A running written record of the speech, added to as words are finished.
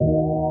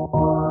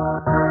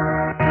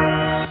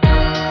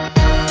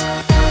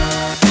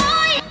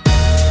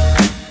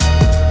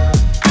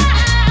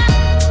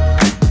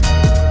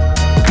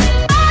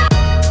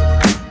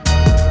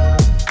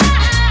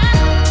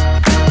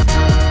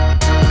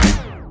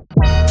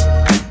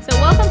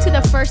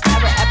first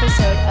ever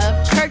episode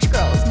of Church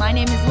Girls. My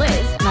name is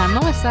Liz. And I'm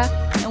Melissa.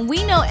 And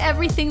we know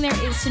everything there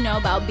is to know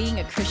about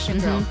being a Christian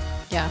girl.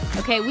 Yeah.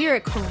 Okay, we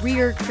are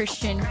career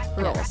Christian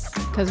girls.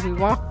 Because we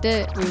walked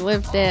it, we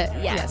lived it.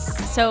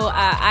 Yes. So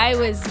I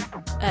was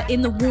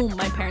in the womb.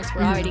 My parents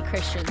were already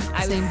Christians.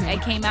 I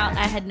came out.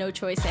 I had no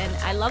choice, and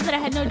I love that I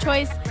had no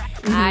choice.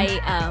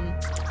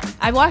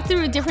 I walked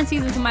through different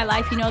seasons of my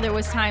life. You know, there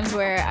was times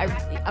where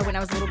when I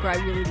was a little girl,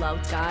 I really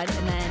loved God,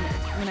 and then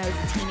when I was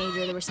a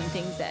teenager, there were some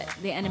things that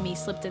the enemy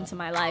slipped into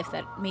my life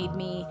that made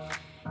me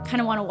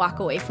kind of want to walk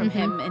away from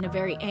him in a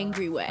very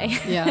angry way.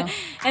 Yeah.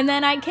 And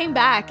then I came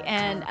back,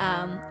 and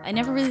I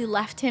never really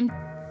left him.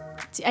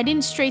 I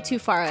didn't stray too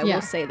far, I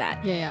will say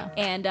that. Yeah.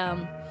 And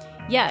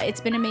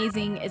it's been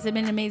amazing. It's been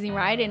an amazing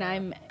ride, and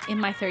I'm in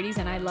my 30s,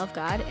 and I love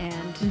God.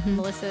 And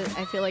Melissa,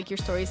 I feel like your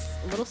story's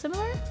a little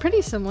similar.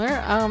 Pretty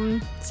similar.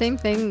 Same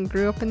thing.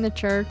 Grew up in the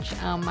church.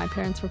 My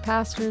parents were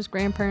pastors.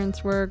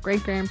 Grandparents were.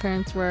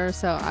 Great-grandparents were.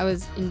 So I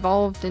was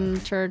involved in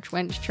church.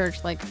 Went to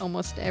church like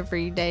almost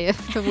every day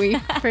of the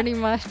week, pretty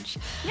much.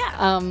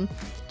 Yeah.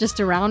 Just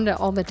around it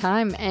all the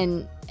time.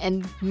 And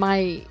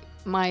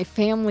my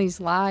family's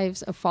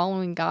lives of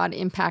following God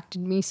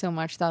impacted me so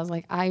much that I was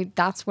like,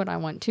 that's what I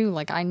want too.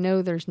 Like, I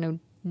know there's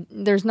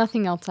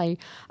nothing else I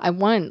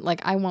want.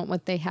 Like, I want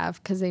what they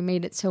have because they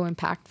made it so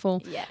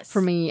impactful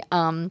for me.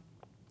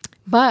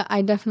 But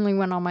I definitely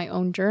went on my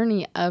own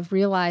journey of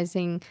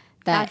realizing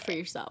that God for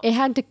yourself. It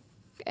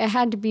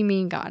had to be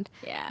me and God.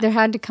 Yeah. There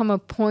had to come a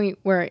point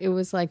where it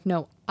was like,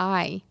 no,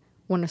 I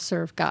want to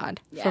serve God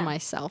for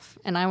myself,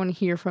 and I want to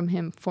hear from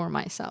him for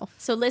myself.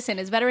 So listen,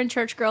 as veteran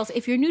church girls,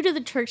 if you're new to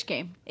the church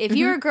game, if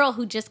you're a girl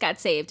who just got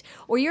saved,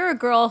 or you're a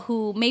girl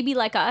who maybe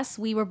like us,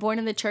 we were born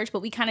in the church,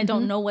 but we kind of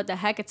don't know what the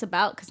heck it's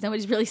about because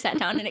nobody's really sat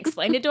down and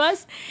explained it to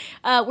us,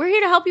 we're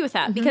here to help you with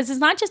that because it's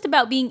not just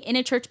about being in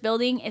a church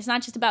building. It's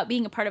not just about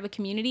being a part of a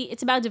community.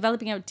 It's about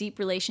developing a deep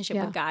relationship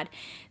with God.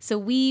 So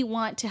we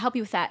want to help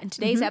you with that. And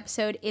today's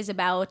episode is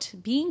about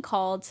being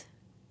called,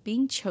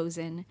 being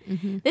chosen.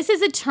 This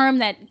is a term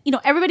that,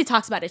 everybody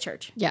talks about at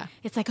church. Yeah.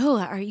 It's like, oh,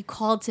 are you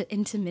called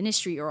into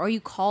ministry, or are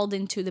you called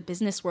into the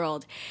business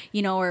world?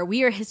 Or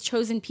we are his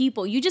chosen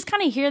people. You just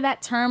kind of hear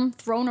that term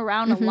thrown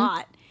around a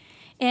lot.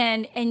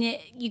 And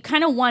you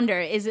kind of wonder,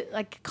 is it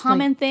like a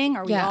common thing?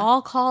 Are we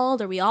all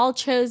called? Are we all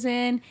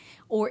chosen?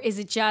 Or is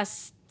it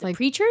just the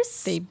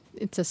preachers?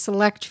 It's a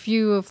select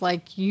few of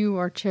like, you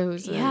are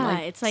chosen. Yeah,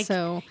 it's like,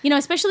 so.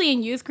 Especially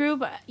in youth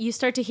group, you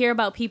start to hear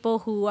about people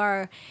who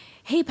are,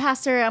 hey,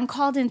 pastor, I'm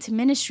called into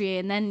ministry.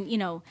 And then,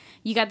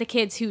 you got the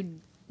kids who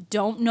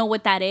don't know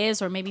what that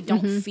is or maybe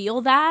don't feel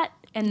that.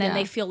 And then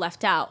they feel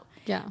left out.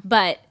 Yeah.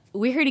 But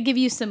we're here to give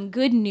you some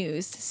good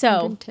news.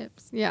 So good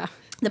tips. Yeah.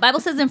 The Bible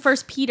says in 1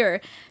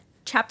 Peter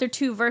chapter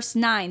 2, verse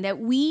 9, that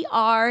we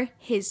are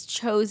his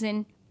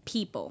chosen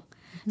people.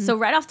 So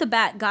right off the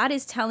bat, God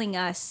is telling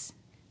us,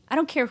 I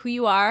don't care who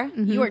you are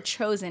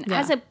chosen. Yeah.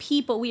 As a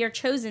people, we are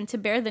chosen to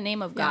bear the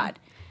name of God.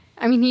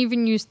 I mean, he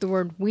even used the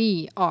word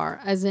we are,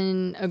 as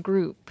in a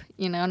group,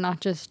 not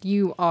just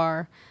you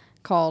are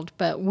called,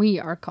 but we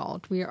are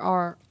called. We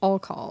are all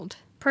called.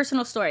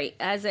 Personal story.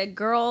 As a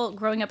girl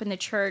growing up in the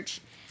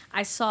church,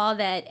 I saw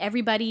that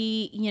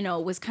everybody,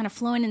 was kind of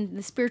flowing in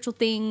the spiritual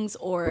things,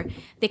 or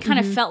they kind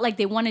of felt like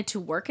they wanted to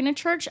work in a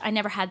church. I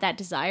never had that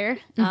desire.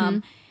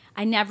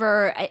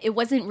 It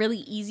wasn't really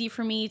easy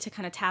for me to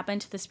kind of tap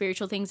into the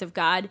spiritual things of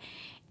God.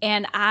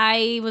 And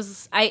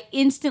I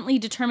instantly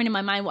determined in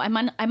my mind,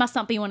 well, I must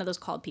not be one of those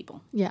called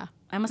people. Yeah.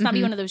 I must not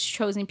be one of those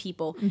chosen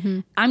people.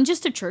 I'm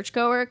just a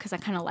churchgoer because I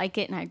kind of like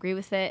it and I agree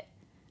with it.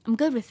 I'm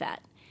good with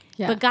that.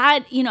 Yeah. But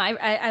God,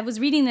 I was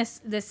reading this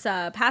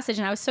passage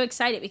and I was so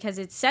excited because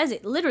it says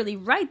it literally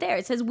right there.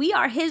 It says, we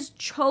are his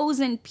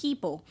chosen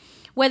people.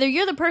 Whether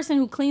you're the person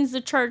who cleans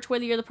the church,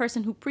 whether you're the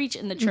person who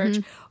preaches in the church,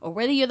 or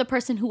whether you're the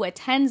person who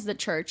attends the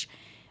church,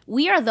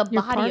 we are the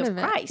body of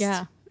Christ.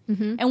 Yeah.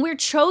 And we're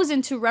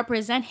chosen to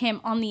represent him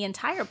on the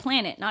entire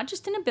planet, not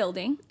just in a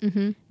building,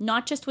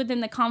 not just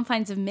within the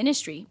confines of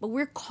ministry, but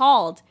we're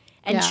called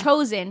and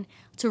chosen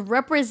to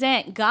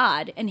represent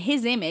God and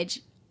his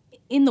image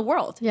in the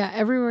world. Yeah,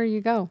 everywhere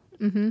you go.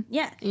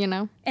 Yeah.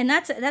 And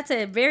that's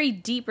a very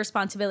deep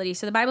responsibility.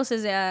 So the Bible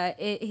says,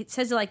 it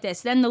says it like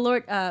this. Then the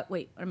Lord,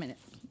 wait a minute.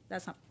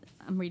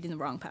 I'm reading the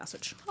wrong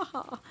passage.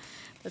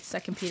 That's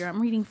 2 Peter.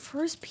 I'm reading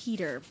 1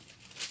 Peter.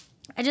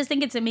 I just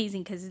think it's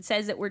amazing because it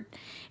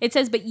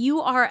says but you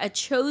are a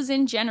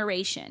chosen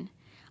generation,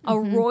 a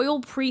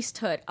royal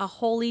priesthood, a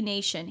holy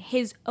nation,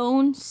 his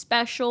own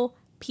special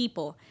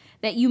people,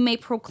 that you may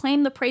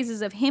proclaim the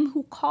praises of him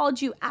who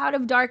called you out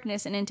of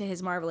darkness and into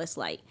his marvelous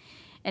light.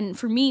 And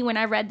for me, when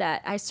I read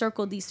that, I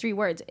circled these three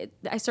words.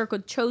 I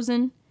circled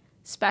chosen,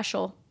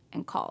 special,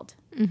 and called.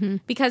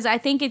 Because I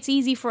think it's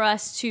easy for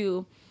us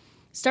to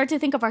start to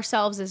think of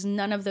ourselves as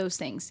none of those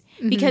things.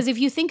 Because if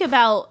you think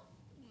about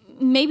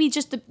maybe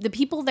just the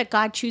people that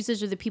God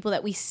chooses, or the people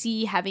that we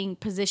see having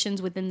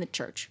positions within the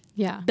church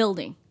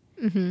building.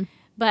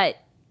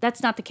 But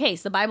that's not the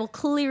case. The Bible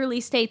clearly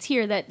states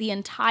here that the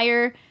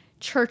entire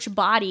church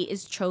body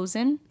is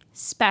chosen,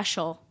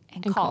 special,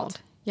 and called.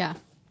 Yeah.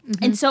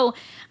 And so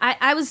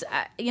I was,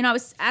 I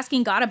was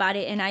asking God about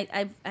it, and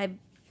I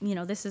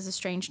this is a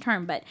strange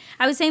term, but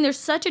I was saying there's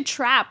such a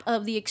trap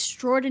of the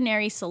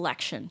extraordinary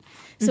selection.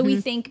 So we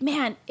think,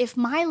 man, if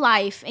my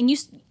life, and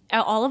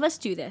all of us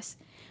do this,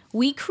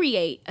 we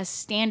create a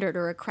standard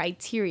or a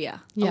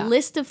criteria, a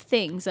list of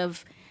things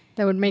of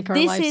that would make our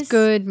lives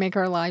good, make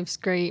our lives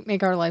great,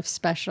 make our lives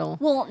special.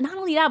 Well, not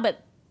only that,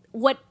 but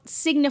what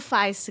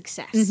signifies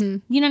success.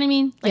 You know what I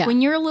mean? Like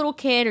when you're a little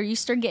kid or you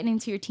start getting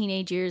into your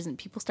teenage years and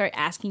people start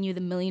asking you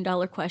the $1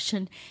 million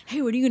question,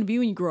 hey, what are you going to be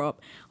when you grow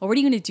up? Or what are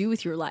you going to do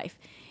with your life?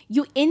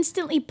 You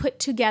instantly put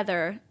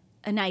together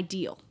an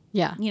ideal.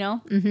 Yeah. You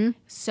know?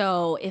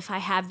 So if I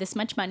have this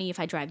much money, if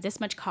I drive this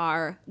much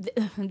car,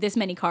 this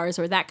many cars,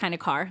 or that kind of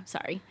car,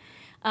 sorry.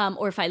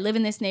 Or if I live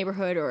in this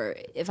neighborhood, or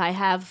if I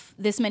have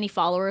this many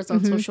followers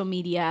on social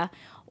media,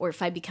 or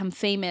if I become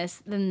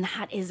famous, then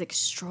that is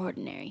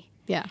extraordinary.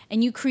 Yeah.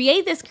 And you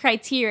create this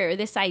criteria or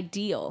this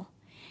ideal,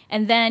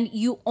 and then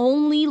you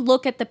only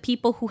look at the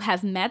people who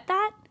have met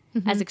that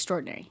as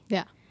extraordinary.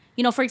 Yeah.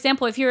 You know, for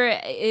example, if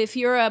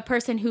you're a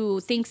person who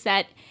thinks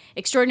that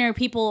extraordinary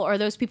people are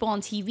those people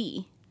on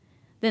TV,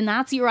 then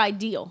that's your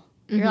ideal.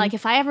 You're like,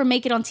 if I ever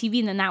make it on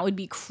TV, then that would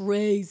be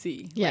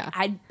crazy. Yeah.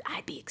 Like,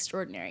 I'd be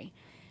extraordinary.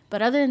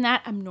 But other than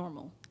that, I'm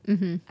normal.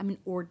 I'm an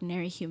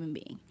ordinary human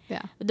being.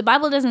 Yeah. But the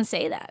Bible doesn't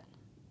say that.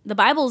 The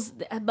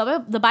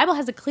Bible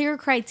has a clear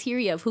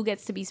criteria of who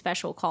gets to be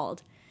special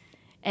called.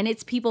 And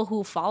it's people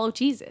who follow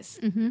Jesus.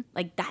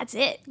 Like, that's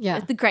it. Yeah.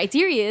 The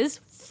criteria is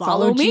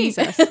follow me.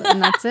 Jesus.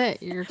 And that's it.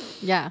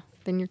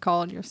 Then you're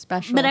called, you're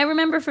special. But I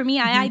remember for me,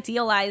 I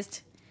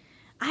idealized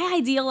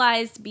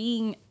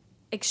being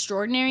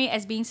extraordinary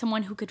as being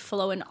someone who could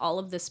flow in all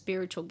of the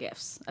spiritual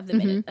gifts of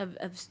the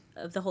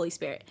of the Holy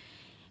Spirit.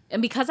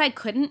 And because I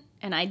couldn't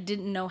and I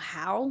didn't know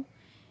how,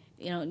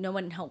 no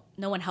one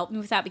helped me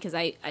with that, because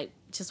I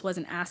just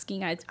wasn't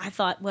asking. I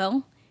thought,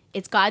 well,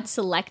 it's God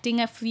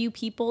selecting a few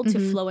people to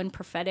flow in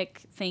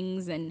prophetic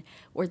things and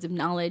words of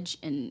knowledge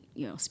and,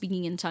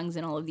 speaking in tongues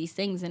and all of these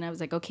things. And I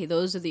was like, okay,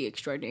 those are the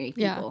extraordinary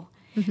people.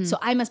 So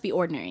I must be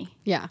ordinary.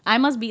 Yeah. I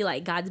must be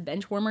like God's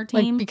bench warmer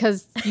team. Like,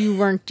 because you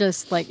weren't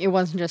just like, it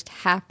wasn't just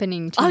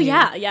happening to you. Oh,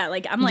 yeah. Yeah.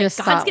 Like, I'm like,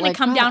 God's going to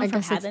come down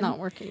from heaven. It's not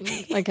working.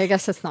 Like, I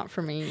guess it's not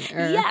for me.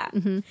 Or, yeah.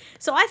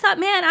 So I thought,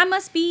 man, I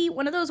must be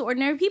one of those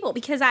ordinary people,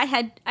 because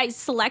I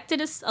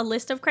selected a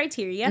list of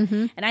criteria,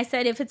 and I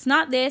said, if it's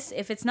not this,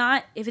 if it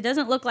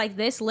doesn't look like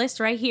this list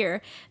right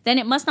here, then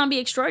it must not be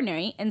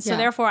extraordinary. And so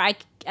therefore I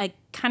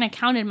kind of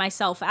counted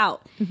myself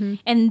out.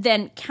 And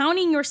then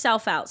counting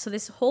yourself out, so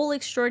this whole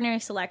extraordinary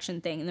selection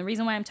thing, and the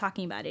reason why I'm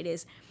talking about it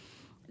is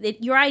that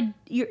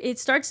it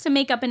starts to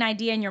make up an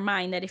idea in your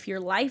mind that if your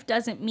life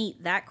doesn't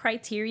meet that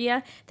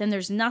criteria, then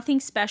there's nothing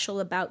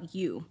special about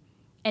you.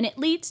 And it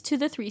leads to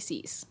the 3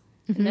 C's.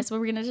 And that's what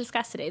we're going to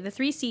discuss today. The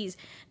 3 C's.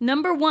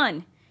 Number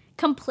 1,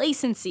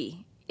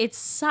 complacency. It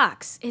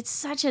sucks. It's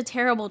such a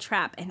terrible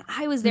trap. And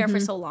I was there for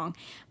so long.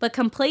 But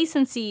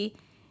complacency,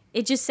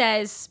 it just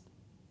says,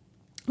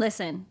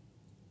 listen,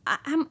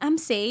 I'm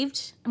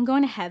saved. I'm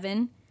going to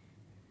heaven.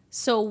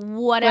 So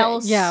what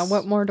else? Yeah,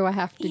 what more do I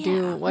have to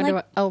do?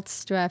 What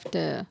else do I have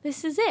to...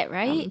 This is it,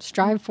 right?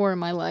 Strive for in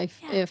my life.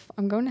 Yeah. If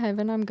I'm going to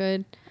heaven, I'm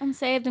good. I'm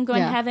saved. I'm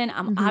going to heaven.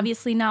 I'm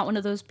obviously not one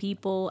of those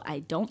people. I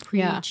don't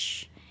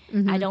preach.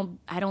 I don't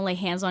lay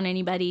hands on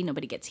anybody.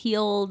 Nobody gets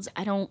healed.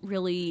 I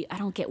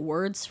don't get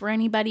words for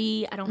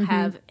anybody. I don't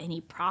have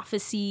any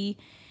prophecy.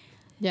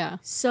 Yeah.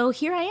 So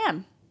here I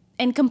am.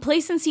 And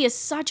complacency is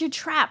such a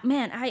trap.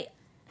 Man,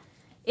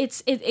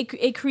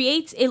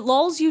 it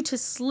lulls you to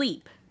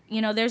sleep.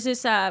 There's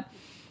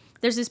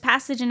this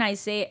passage in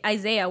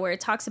Isaiah where it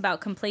talks about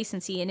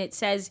complacency, and it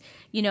says,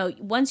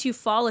 once you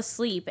fall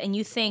asleep and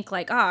you think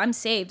like, oh, I'm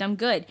saved, I'm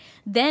good,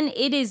 then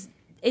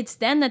it's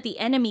then that the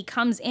enemy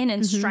comes in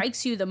and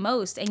strikes you the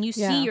most, and you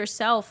see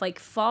yourself like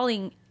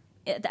falling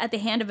at the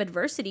hand of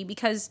adversity,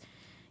 because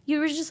you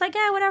were just like,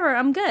 whatever,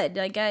 I'm good.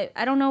 Like,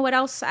 I don't know what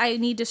else I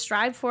need to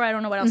strive for. I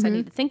don't know what else I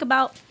need to think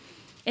about.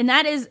 And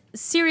that is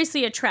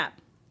seriously a trap.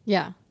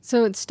 Yeah.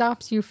 So it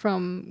stops you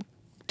from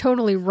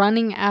totally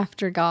running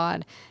after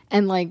God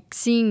and like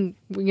seeing,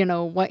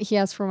 what he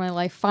has for my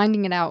life,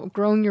 finding it out,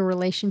 growing your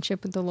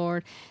relationship with the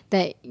Lord,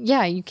 that,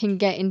 you can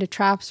get into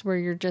traps where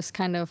you're just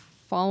kind of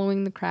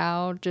following the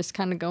crowd, just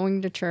kind of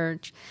going to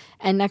church.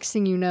 And next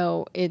thing you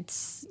know,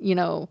 it's,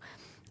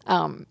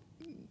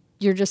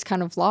 you're just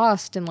kind of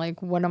lost and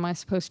like, what am I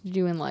supposed to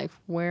do in life?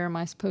 Where am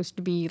I supposed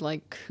to be?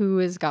 Like, who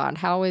is God?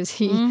 How is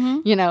he?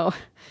 And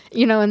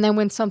then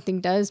when something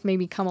does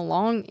maybe come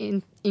along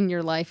in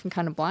your life and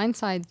kind of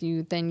blindsides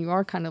you, then you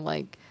are kind of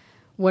like,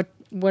 what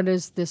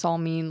does this all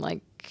mean?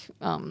 Like,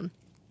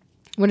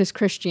 what does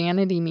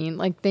Christianity mean?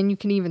 Like, then you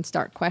can even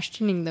start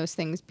questioning those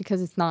things,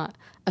 because it's not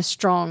a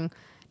strong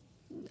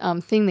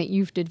thing that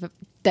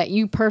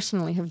you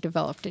personally have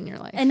developed in your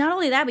life. And not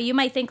only that, but you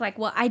might think like,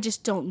 well, I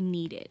just don't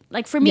need it.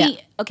 Like for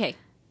me, okay,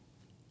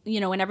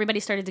 when everybody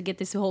started to get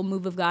this whole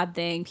move of God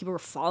thing, people were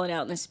falling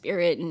out in the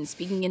spirit and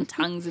speaking in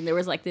tongues, and there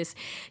was like this,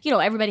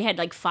 everybody had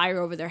like fire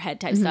over their head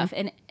type stuff,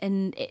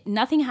 and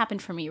nothing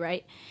happened for me,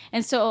 right?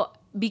 And so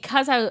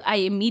because I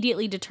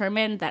immediately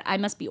determined that I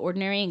must be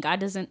ordinary and God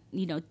doesn't,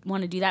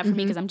 want to do that for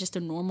me because I'm just a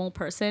normal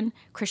person,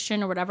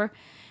 Christian or whatever,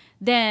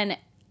 then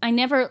I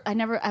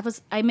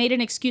made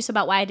an excuse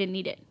about why I didn't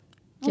need it.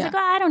 I was like,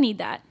 I don't need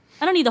that.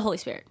 I don't need the Holy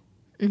Spirit.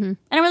 I don't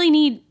really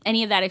need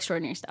any of that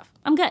extraordinary stuff.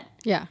 I'm good.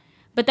 Yeah.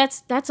 But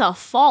that's a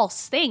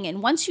false thing.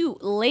 And once you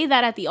lay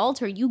that at the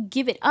altar, you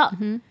give it up.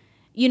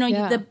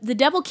 The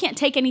devil can't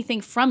take anything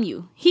from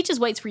you. He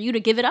just waits for you to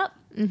give it up.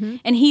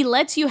 And he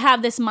lets you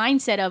have this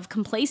mindset of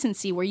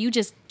complacency where you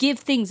just give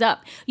things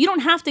up. You don't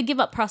have to give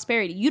up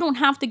prosperity. You don't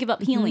have to give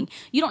up healing.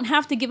 You don't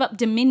have to give up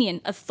dominion,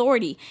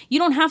 authority. You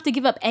don't have to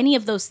give up any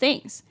of those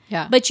things.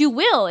 Yeah. But you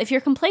will if you're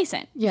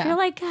complacent. Yeah. If you're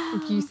like,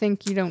 if you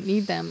think you don't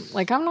need them.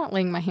 Like, I'm not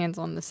laying my hands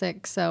on the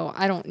sick, so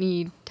I don't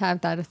need to have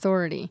that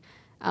authority.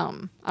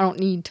 I don't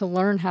need to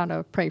learn how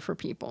to pray for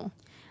people.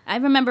 I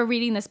remember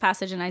reading this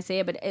passage in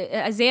Isaiah, but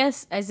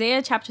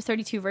Isaiah chapter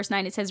 32, verse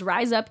 9, it says,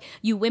 "Rise up,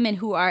 you women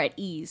who are at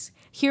ease.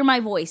 Hear my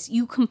voice,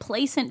 you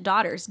complacent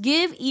daughters.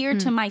 Give ear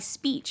to my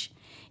speech.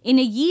 In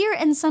a year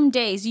and some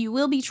days you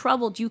will be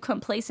troubled, you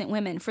complacent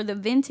women, for the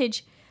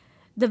vintage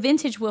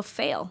will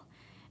fail.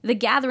 The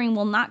gathering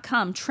will not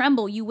come.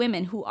 Tremble, you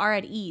women who are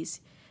at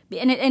ease."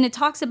 And it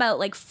talks about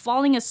like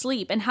falling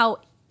asleep and how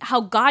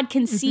God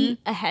can see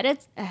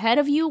ahead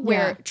of you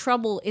where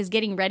trouble is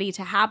getting ready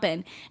to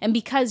happen. And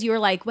because you're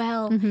like,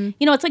 well,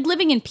 it's like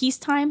living in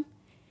peacetime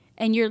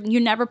and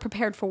you're never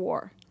prepared for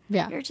war.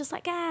 Yeah. You're just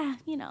like,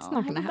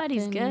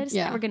 everybody's happen. good. It's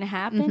Yeah. never going to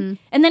happen.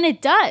 And then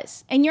it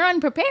does. And you're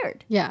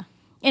unprepared. Yeah.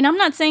 And I'm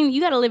not saying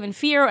you got to live in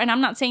fear, and I'm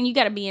not saying you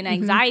got to be in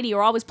anxiety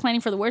or always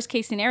planning for the worst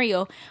case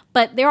scenario,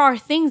 but there are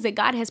things that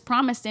God has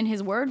promised in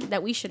his word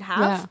that we should have.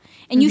 Yeah.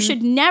 And you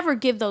should never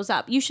give those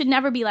up. You should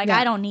never be like,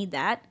 I don't need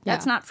that.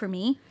 That's not for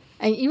me.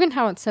 And even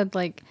how it said,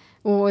 like,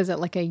 what was it,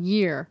 like a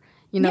year,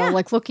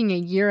 like looking a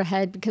year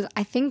ahead, because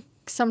I think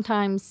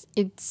sometimes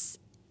it's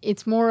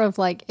more of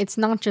like, it's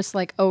not just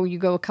like, oh, you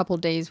go a couple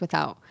days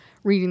without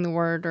reading the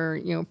word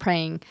or,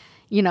 praying,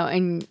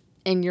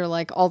 and you're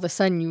like, all of a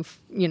sudden you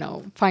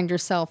find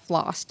yourself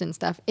lost and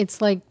stuff.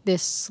 It's like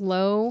this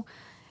slow,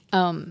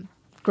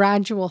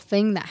 gradual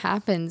thing that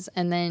happens.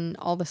 And then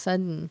all of a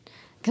sudden,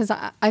 because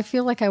I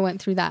feel like I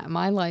went through that in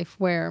my life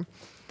where,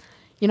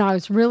 I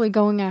was really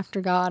going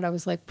after God. I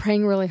was like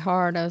praying really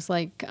hard. I was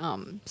like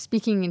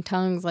speaking in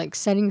tongues, like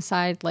setting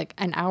aside like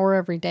an hour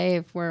every day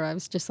of where I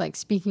was just like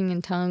speaking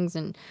in tongues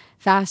and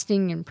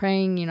fasting and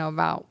praying,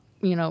 about,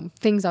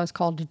 things I was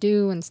called to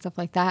do and stuff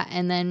like that.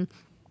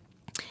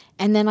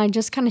 And then I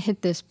just kind of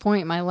hit this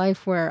point in my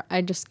life where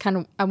I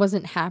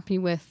wasn't happy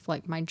with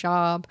like my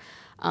job.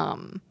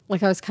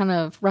 Like I was kind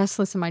of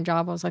restless in my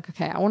job. I was like,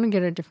 okay, I want to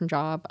get a different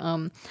job.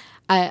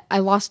 I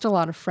lost a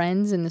lot of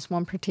friends in this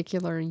one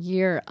particular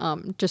year,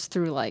 just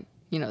through like,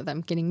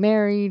 them getting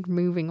married,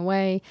 moving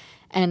away,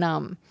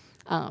 and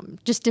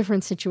just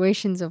different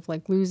situations of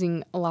like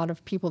losing a lot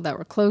of people that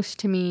were close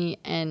to me.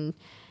 And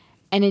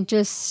it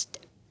just,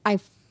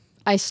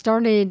 I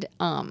started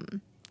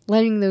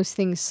letting those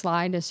things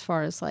slide as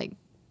far as like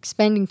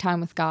spending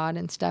time with God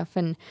and stuff.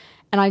 And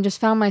I just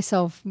found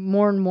myself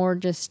more and more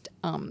just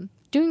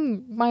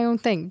doing my own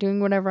thing, doing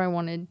whatever I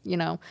wanted,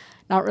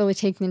 not really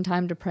taking the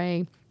time to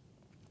pray.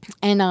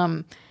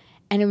 And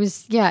it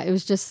was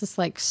just this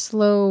like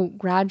slow,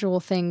 gradual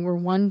thing where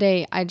one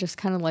day I just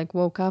kind of like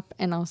woke up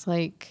and I was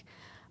like,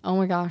 oh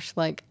my gosh,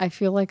 like I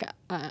feel like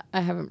I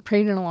haven't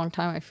prayed in a long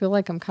time. I feel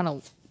like I'm kind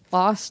of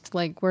lost.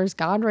 Like, where's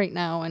God right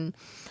now?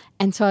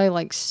 And so I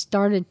like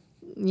started,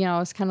 I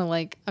was kind of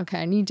like,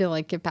 okay, I need to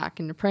like get back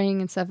into praying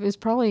and stuff. It was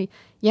probably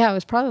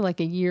like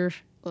a year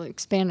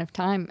like span of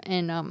time.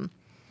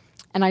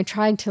 And I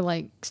tried to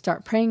like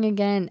start praying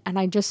again. And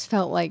I just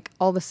felt like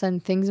all of a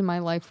sudden things in my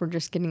life were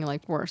just getting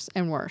like worse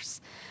and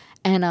worse.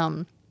 And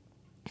I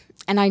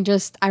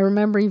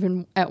remember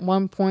even at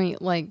one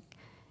point, like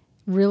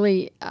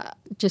really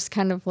just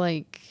kind of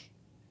like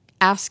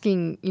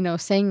asking,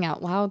 saying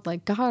out loud,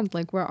 like, God,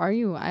 like, where are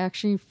you? I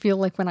actually feel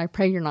like when I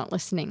pray, you're not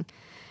listening.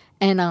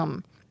 And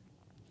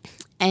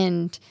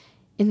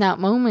in that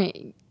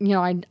moment,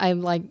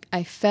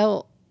 I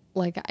felt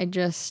like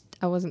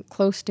I wasn't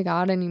close to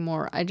God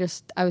anymore. I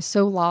was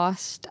so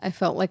lost. I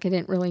felt like I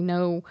didn't really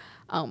know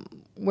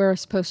where I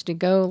was supposed to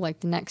go, like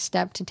the next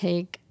step to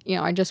take.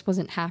 I just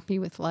wasn't happy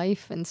with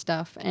life and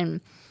stuff.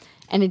 And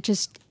it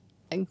just,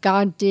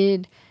 God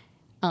did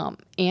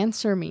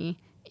answer me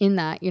in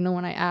that,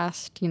 when I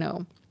asked,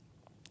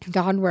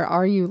 God, where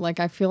are you? Like,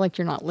 I feel like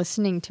you're not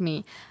listening to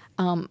me.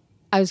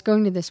 I was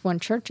going to this one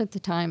church at the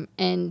time,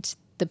 and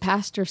the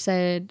pastor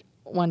said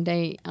one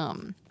day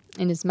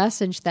in his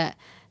message that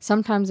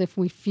sometimes if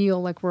we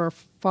feel like we're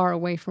far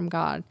away from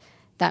God,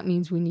 that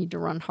means we need to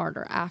run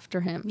harder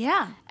after him.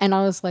 Yeah. And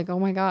I was like, oh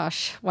my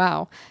gosh,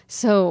 wow.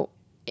 So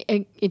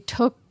it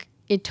took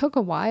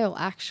a while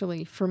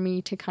actually for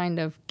me to kind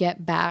of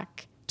get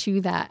back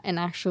to that and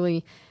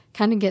actually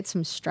kind of get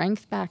some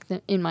strength back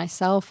in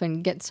myself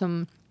and get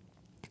some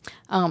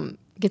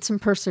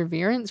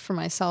perseverance for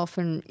myself,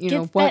 and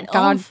Get what that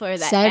God for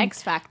that said.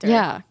 X factor.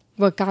 Yeah,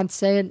 what God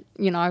said,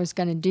 I was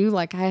going to do.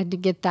 Like, I had to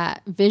get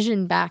that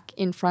vision back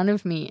in front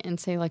of me and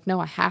say, like,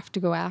 no, I have to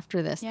go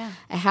after this. Yeah.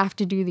 I have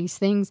to do these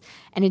things.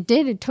 And it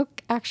did. It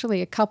took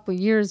actually a couple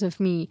years of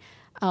me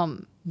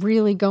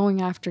really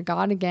going after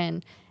God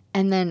again.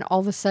 And then all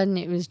of a sudden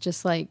it was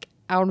just like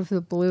out of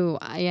the blue,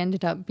 I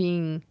ended up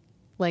being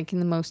like in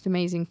the most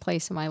amazing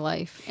place of my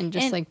life and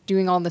just like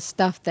doing all the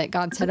stuff that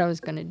God said I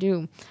was going to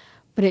do.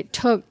 But it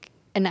took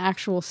an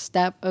actual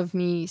step of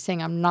me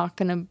saying, I'm not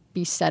going to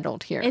be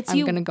settled here. It's I'm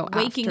you going to go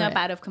waking after up it.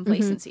 out of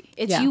complacency.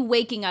 It's Yeah. you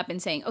waking up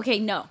and saying, okay,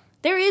 no,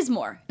 there is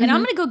more. And I'm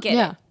going to go get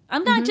Yeah. it.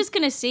 I'm not just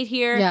going to sit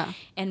here Yeah.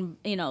 and,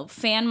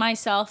 fan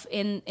myself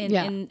in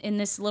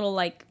this little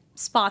like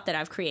spot that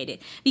I've created,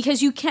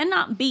 because you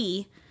cannot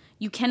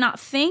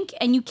think,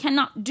 and you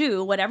cannot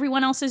do what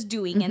everyone else is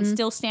doing and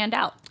still stand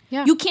out.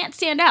 Yeah. You can't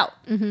stand out.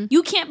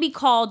 You can't be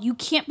called. You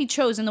can't be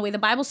chosen the way the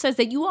Bible says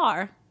that you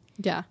are.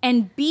 Yeah.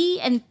 And be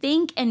and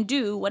think and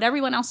do what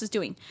everyone else is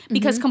doing.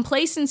 Because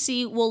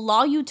complacency will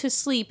lull you to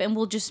sleep and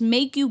will just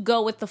make you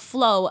go with the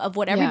flow of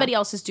what everybody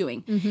else is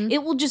doing.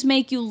 It will just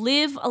make you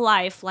live a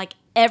life like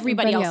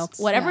everybody else.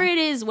 Whatever it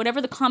is,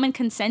 whatever the common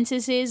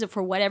consensus is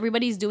for what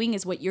everybody's doing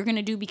is what you're going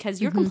to do, because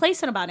you're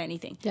complacent about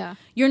anything. Yeah.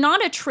 You're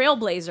not a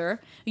trailblazer.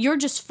 You're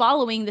just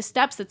following the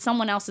steps that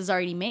someone else has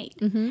already made.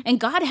 And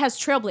God has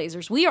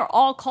trailblazers. We are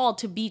all called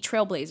to be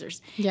trailblazers.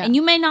 Yeah. And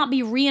you may not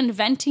be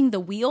reinventing the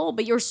wheel,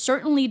 but you're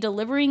certainly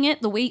delivering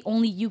it the way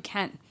only you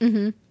can.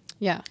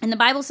 Yeah. And the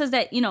Bible says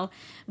that,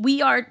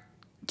 we are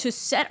to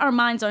set our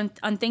minds on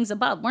things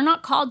above. We're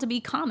not called to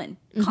be common.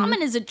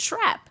 Common is a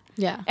trap.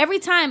 Yeah. Every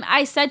time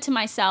I said to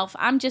myself,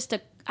 I'm just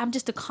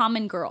a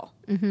common girl,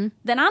 then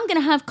I'm going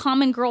to have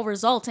common girl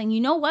results. And you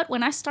know what?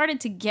 When I started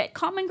to get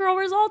common girl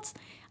results,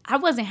 I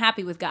wasn't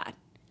happy with God.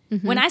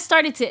 When I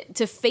started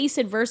to face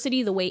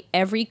adversity the way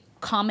every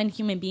common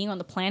human being on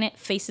the planet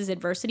faces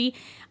adversity,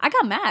 I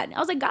got mad. I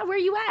was like, God, where are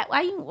you at?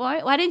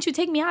 Why didn't you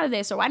take me out of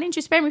this? Or why didn't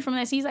you spare me from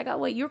this? He's like, oh,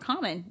 wait, you're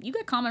common. You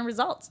got common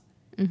results.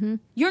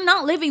 You're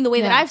not living the way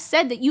that I've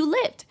said that you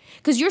lived,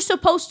 because you're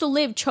supposed to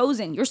live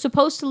chosen. You're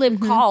supposed to live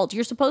called.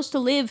 You're supposed to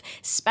live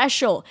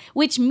special,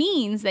 which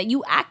means that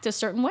you act a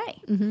certain way.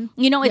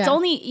 It's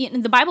only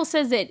the Bible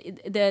says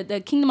that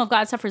the kingdom of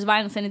God suffers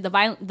violence, and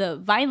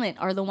the violent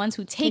are the ones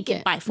who take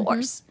it by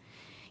force.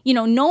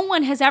 No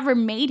one has ever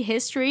made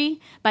history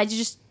by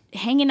just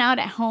hanging out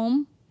at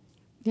home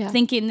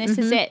thinking this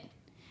is it.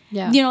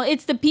 Yeah.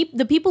 It's the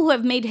people who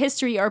have made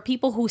history are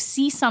people who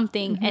see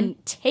something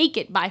and take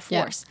it by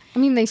force. I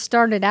mean, they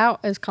started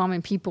out as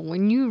common people.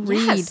 When you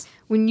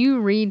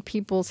read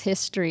people's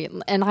history,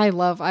 and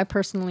I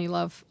personally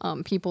love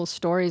people's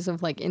stories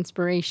of like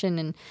inspiration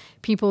and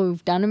people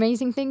who've done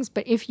amazing things.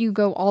 But if you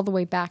go all the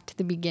way back to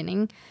the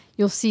beginning,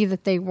 you'll see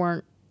that they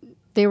were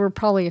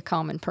probably a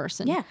common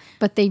person. Yeah.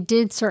 But they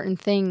did certain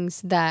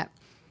things that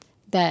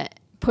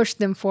pushed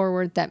them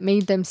forward, that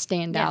made them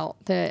stand out,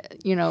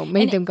 that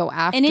made them go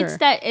after. And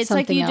it's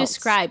like you else.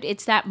 described.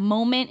 It's that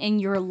moment in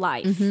your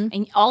life,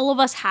 and all of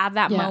us have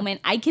that moment.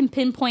 I can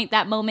pinpoint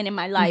that moment in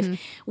my life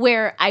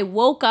where I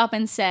woke up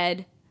and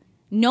said,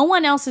 "No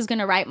one else is going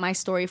to write my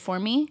story for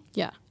me.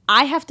 Yeah.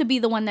 I have to be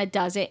the one that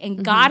does it,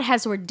 and God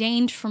has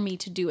ordained for me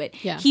to do it.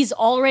 Yeah. He's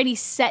already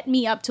set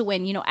me up to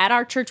win." At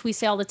our church, we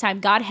say all the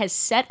time, God has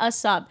set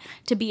us up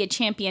to be a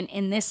champion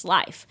in this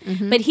life.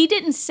 But he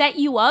didn't set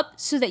you up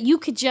so that you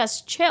could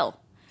just chill.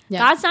 Yeah.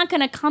 God's not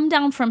going to come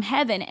down from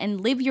heaven and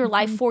live your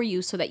life for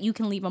you so that you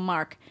can leave a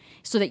mark,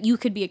 so that you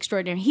could be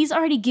extraordinary. He's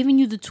already given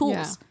you the tools.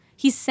 Yeah.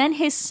 He sent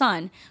his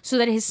son so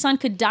that his son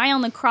could die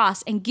on the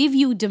cross and give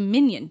you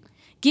dominion,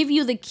 give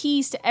you the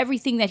keys to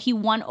everything that he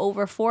won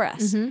over for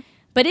us.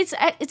 But it's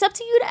up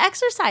to you to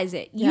exercise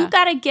it. You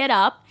got to get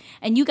up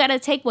and you got to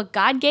take what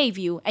God gave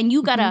you and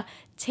you got to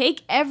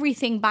take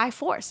everything by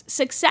force.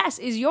 Success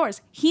is yours.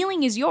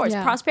 Healing is yours.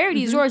 Yeah.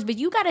 Prosperity is yours. But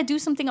you got to do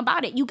something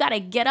about it. You got to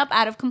get up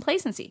out of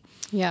complacency.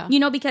 Yeah.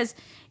 Because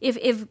if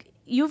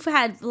you've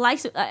had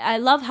life, I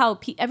love how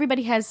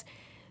everybody has,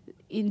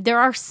 there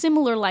are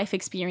similar life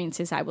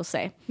experiences, I will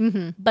say.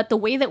 But the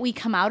way that we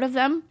come out of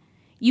them,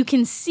 you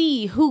can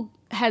see who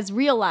has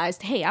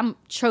realized, hey, I'm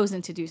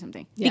chosen to do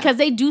something because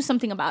they do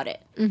something about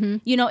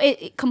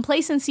it.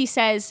 Complacency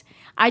says,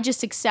 I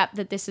just accept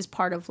that this is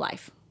part of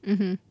life.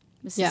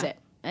 This is it.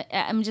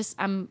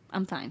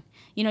 I'm fine.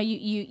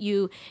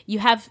 You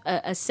have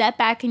a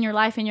setback in your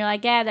life and you're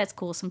like, yeah, that's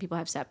cool. Some people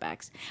have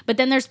setbacks. But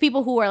then there's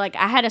people who are like,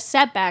 I had a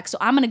setback, so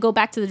I'm going to go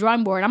back to the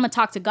drawing board. I'm going to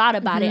talk to God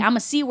about it. I'm going to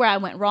see where I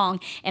went wrong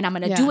and I'm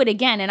going to do it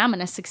again and I'm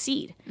going to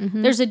succeed.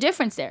 There's a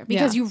difference there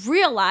because you've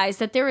realized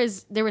that there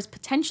is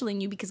potential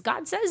in you because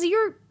God says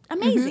you're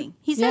amazing.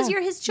 He says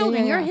you're his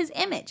children. You're his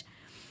image.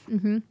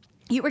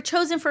 You were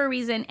chosen for a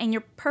reason and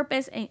your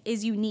purpose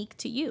is unique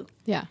to you.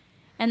 Yeah.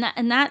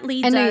 And that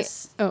leads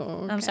us.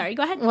 Okay. I'm sorry.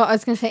 Go ahead. Well, I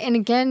was going to say, and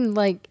again,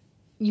 like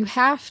you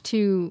have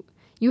to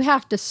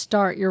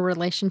start your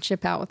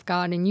relationship out with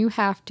God, and you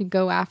have to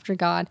go after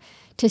God.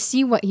 to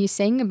see what he's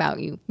saying about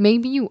you.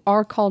 Maybe you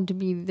are called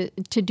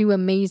to do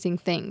amazing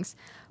things,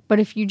 but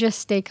if you just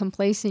stay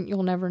complacent,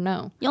 you'll never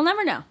know. You'll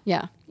never know.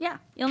 Yeah. Yeah,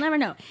 you'll never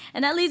know.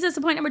 And that leads us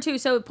to point number 2.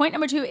 So point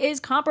number 2 is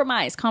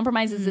compromise.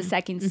 Compromise is the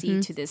second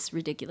C to this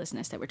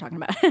ridiculousness that we're talking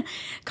about.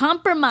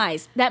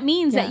 Compromise. That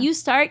means that you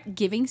start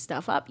giving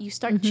stuff up. You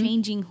start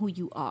changing who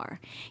you are.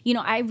 You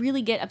know, I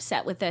really get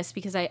upset with this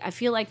because I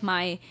feel like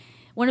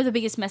one of the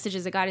biggest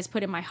messages that God has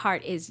put in my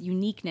heart is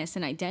uniqueness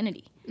and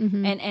identity.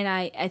 And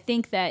I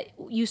think that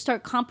you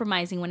start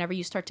compromising whenever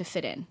you start to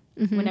fit in.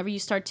 Whenever you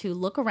start to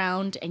look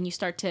around and you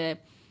start to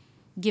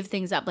give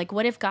things up. Like,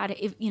 what if God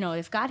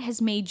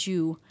has made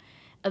you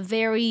a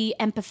very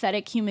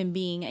empathetic human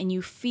being and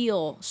you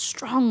feel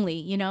strongly,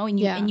 you know,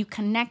 and you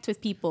connect with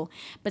people,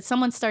 but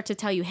someone starts to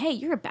tell you, hey,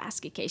 you're a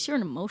basket case, you're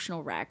an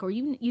emotional wreck, or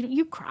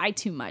you cry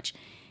too much.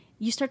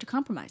 You start to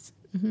compromise.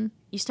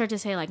 You start to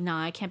say, like, no,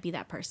 I can't be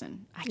that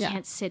person. I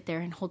can't sit there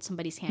and hold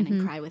somebody's hand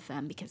and cry with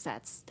them because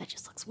that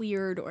just looks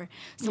weird, or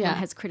someone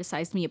has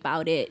criticized me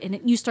about it.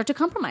 And you start to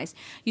compromise.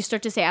 You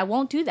start to say, I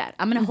won't do that.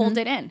 I'm going to hold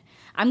it in.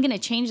 I'm going to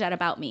change that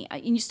about me.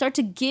 And you start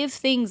to give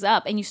things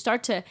up, and you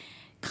start to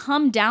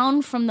come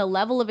down from the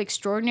level of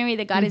extraordinary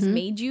that God has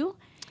made you.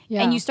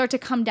 Yeah. And you start to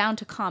come down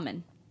to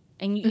common,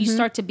 and you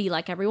start to be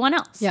like everyone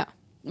else. Yeah.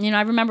 You know,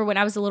 I remember when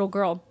I was a little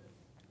girl,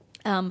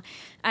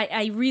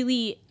 I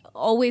really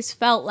always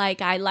felt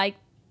like I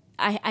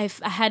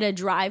had a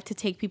drive to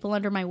take people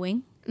under my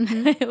wing.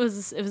 It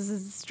was a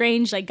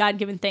strange, like,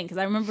 God-given thing, because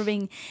I remember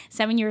being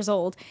 7 years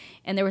old,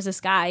 and there was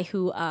this guy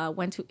who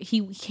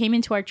he came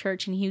into our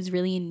church, and he was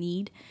really in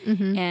need,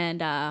 and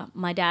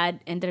my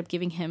dad ended up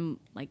giving him,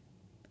 like,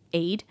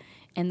 aid,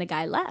 and the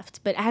guy left.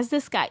 But as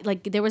this guy,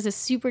 like, there was a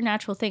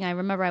supernatural thing. I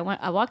remember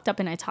I walked up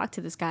and I talked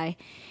to this guy,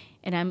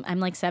 and I'm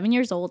like 7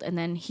 years old, and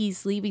then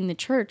he's leaving the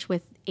church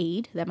with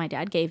aid that my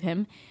dad gave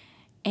him.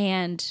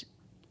 And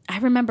I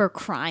remember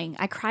crying.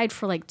 I cried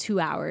for like 2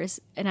 hours,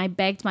 and I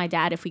begged my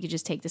dad if we could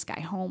just take this guy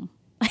home.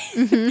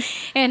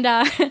 And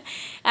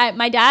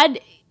my dad,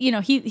 you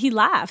know, he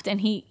laughed,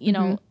 and he, you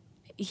know,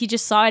 he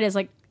just saw it as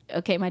like,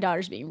 okay, my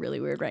daughter's being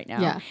really weird right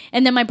now. Yeah.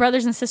 And then my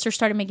brothers and sisters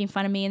started making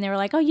fun of me, and they were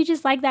like, oh, you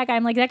just like that guy.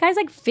 I'm like, that guy's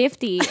like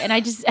 50. And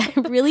I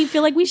really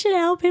feel like we should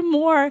help him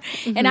more.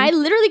 And I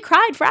literally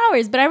cried for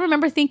hours. But I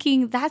remember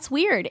thinking, that's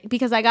weird,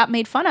 because I got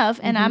made fun of.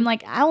 And I'm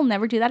like, I'll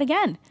never do that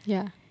again.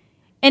 Yeah.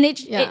 And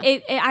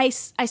I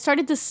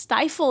started to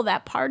stifle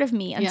that part of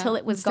me until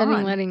it was gone.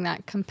 Instead of letting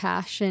that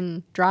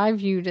compassion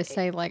drive you to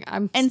say, like,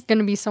 I'm going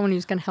to be someone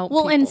who's going to help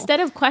people. Well, instead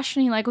of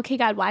questioning, like, okay,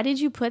 God, why did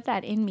you put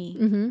that in me?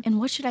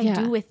 And what should I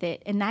do with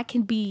it? And that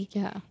can be,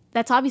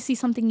 that's obviously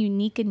something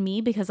unique in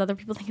me, because other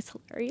people think it's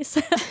hilarious.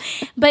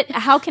 But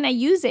how can I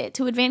use it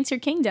to advance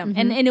your kingdom?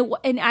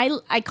 And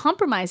I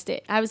compromised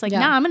it. I was like,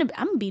 nah, I'm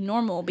gonna be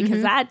normal,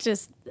 because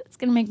it's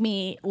gonna make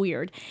me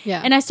weird.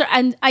 Yeah.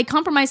 And I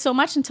compromised so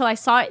much until I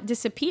saw it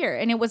disappear.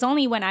 And it was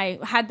only when I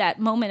had that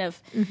moment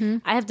of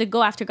I have to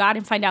go after God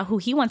and find out who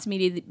He wants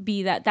me to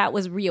be that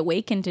was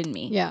reawakened in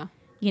me. Yeah.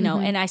 You know,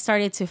 and I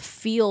started to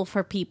feel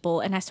for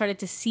people, and I started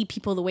to see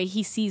people the way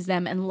He sees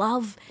them, and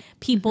love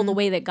people the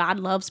way that God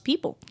loves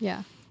people.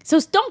 Yeah. So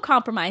don't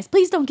compromise.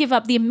 Please don't give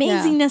up the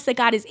amazingness that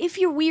God is. If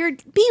you're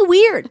weird, be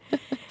weird.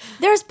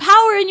 There's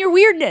power in your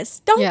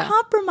weirdness. Don't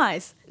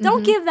compromise.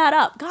 Don't give that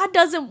up. God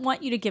doesn't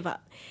want you to give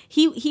up.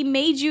 He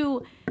made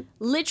you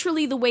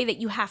literally the way that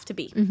you have to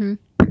be.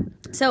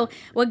 So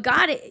what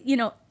God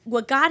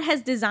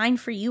has designed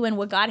for you, and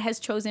what God has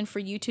chosen for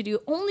you to do,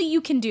 only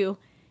you can do.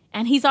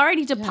 And He's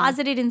already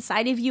deposited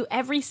inside of you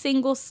every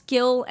single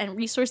skill and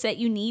resource that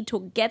you need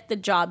to get the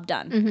job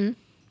done.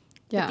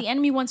 But the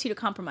enemy wants you to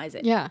compromise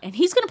it. Yeah. And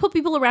he's going to put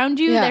people around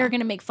you that are going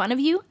to make fun of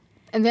you.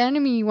 And the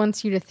enemy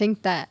wants you to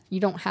think that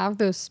you don't have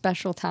those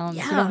special talents.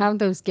 Yeah. You don't have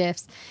those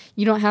gifts.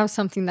 You don't have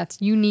something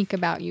that's unique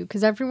about you,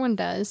 because everyone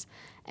does.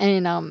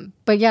 And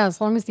but yeah, as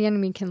long as the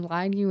enemy can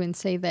lie to you and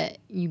say that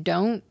you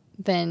don't,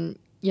 then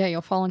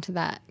you'll fall into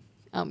that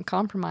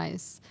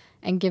compromise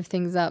and give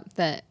things up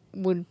that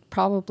would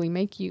probably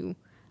make you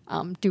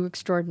do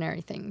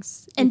extraordinary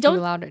things, and if you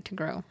allowed it to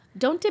grow.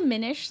 Don't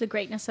diminish the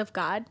greatness of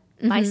God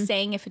by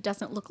saying, if it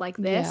doesn't look like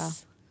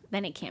this,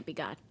 then it can't be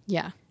God.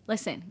 Yeah.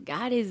 Listen,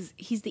 God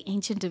He's the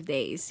Ancient of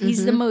Days.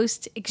 He's the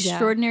most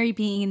extraordinary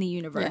being in the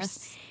universe.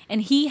 Yes.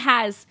 And He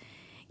has,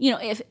 you know,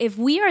 if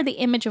we are the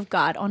image of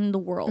God on the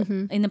world,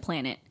 in the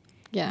planet,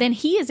 then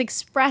He is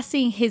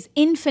expressing His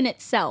infinite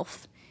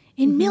self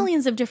in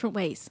millions of different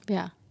ways.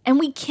 Yeah. And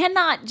we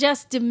cannot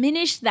just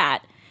diminish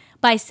that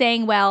by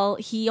saying, well,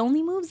 He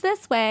only moves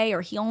this way,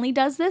 or He only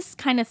does this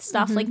kind of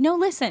stuff. Like, no,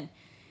 listen.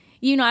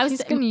 You know,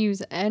 He's going to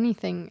use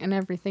anything and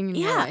everything in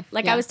your life.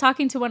 Like, I was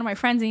talking to one of my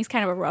friends, and he's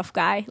kind of a rough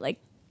guy, like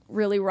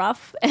really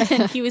rough.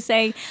 And he was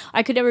saying,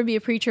 I could never be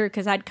a preacher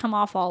because I'd come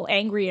off all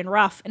angry and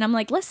rough. And I'm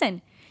like,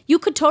 listen, you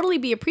could totally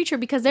be a preacher,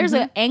 because there's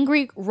an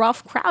angry,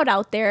 rough crowd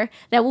out there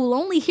that will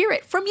only hear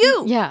it from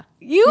you. Yeah.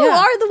 You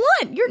are the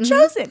one. You're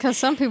chosen. Because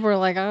some people are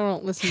like, I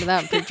don't listen to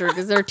that preacher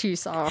because they're too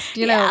soft.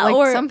 You know, like,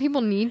 or some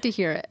people need to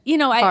hear it. You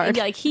know,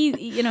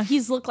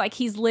 he's looked like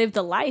he's lived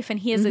a life, and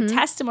he has a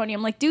testimony.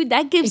 I'm like, dude,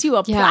 that gives you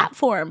a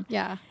platform.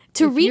 Yeah.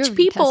 to If you reach have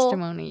people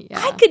testimony, yeah.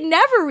 I could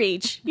never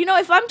reach. You know,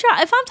 if I'm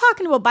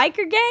talking to a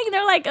biker gang,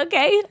 they're like,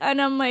 okay,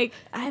 and I'm like,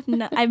 I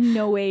have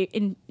no way,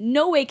 in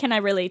no way can I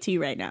relate to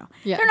you right now.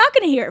 Yeah. They're not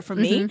going to hear it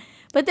from me,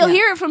 but they'll Yeah.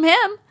 hear it from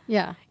him.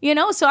 Yeah. You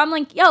know, so I'm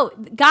like, yo,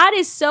 God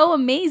is so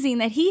amazing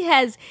that He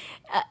has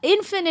an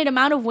infinite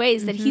amount of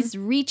ways that He's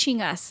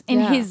reaching us in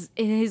Yeah.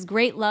 His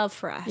great love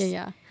for us. Yeah,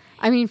 yeah.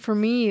 I mean, for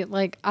me,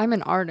 like, I'm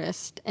an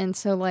artist, and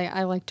so, like,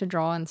 I like to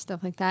draw and stuff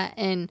like that.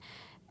 And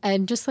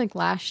just like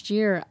last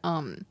year,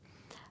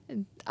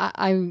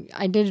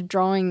 I did a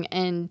drawing,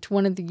 and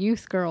one of the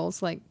youth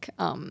girls like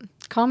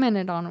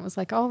commented on it, was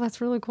like, "Oh,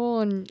 that's really cool,"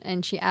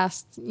 and she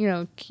asked, you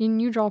know, "Can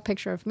you draw a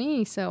picture of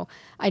me?" So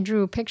I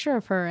drew a picture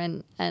of her,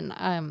 and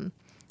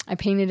I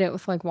painted it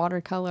with like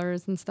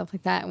watercolors and stuff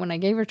like that. And when I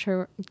gave it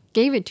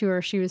to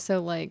her, she was so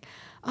like,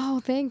 "Oh,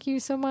 thank you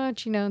so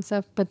much," you know, and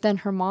stuff. But then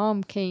her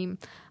mom came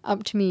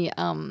up to me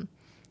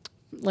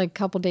like a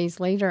couple days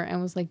later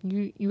and was like,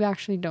 you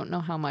actually don't know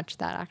how much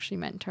that actually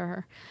meant to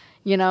her,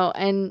 you know.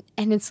 And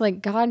it's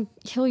like, God,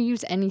 He'll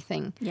use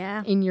anything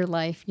Yeah. in your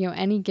life, you know,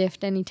 any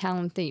gift, any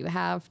talent that you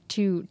have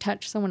to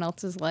touch someone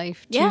else's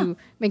life, Yeah. to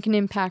make an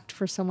impact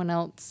for someone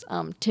else,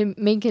 to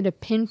make it a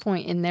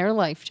pinpoint in their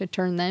life to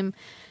turn them,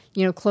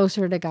 you know,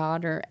 closer to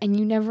God. And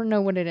you never know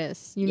what it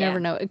is. You Yeah.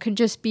 never know. It could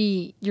just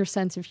be your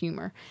sense of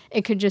humor.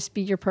 It could just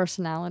be your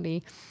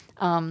personality.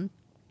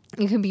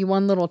 It could be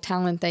one little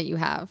talent that you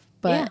have,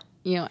 but Yeah.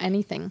 you know,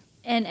 anything.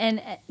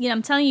 And you know,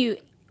 I'm telling you,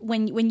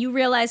 when you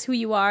realize who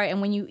you are, and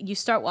when you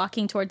start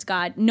walking towards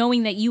God,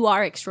 knowing that you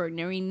are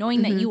extraordinary,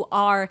 knowing that you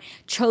are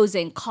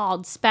chosen,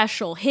 called,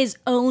 special, His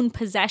own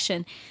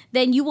possession,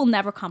 then you will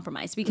never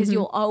compromise, because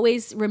you'll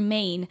always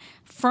remain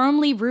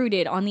firmly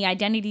rooted on the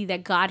identity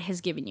that God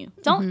has given you.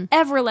 Don't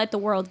ever let the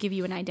world give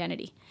you an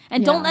identity.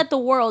 And don't Yeah. let the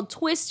world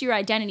twist your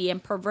identity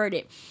and pervert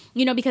it.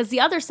 You know, because the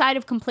other side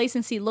of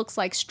complacency looks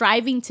like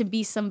striving to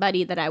be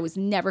somebody that I was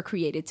never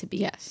created to be.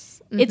 Yes.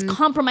 It's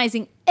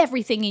compromising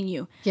everything in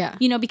you. Yeah.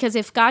 You know, because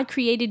if God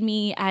created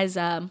me as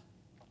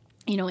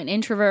you know, an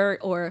introvert,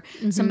 or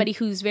somebody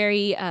who's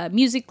very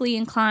musically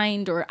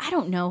inclined, or I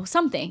don't know,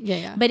 something. Yeah,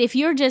 yeah. But if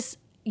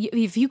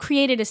you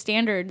created a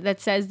standard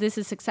that says this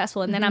is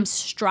successful, and then I'm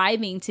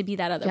striving to be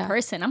that other Yeah.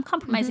 person, I'm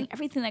compromising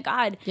everything that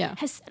God Yeah.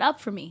 has set up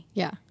for me.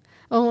 Yeah.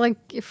 Well,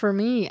 like for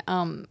me,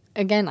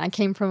 again, I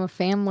came from a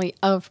family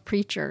of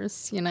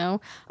preachers, you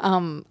know.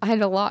 I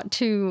had a lot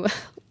to,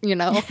 you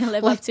know,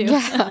 Live like, up to.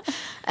 Yeah.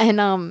 And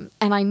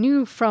I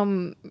knew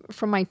from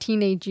my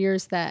teenage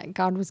years that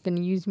God was going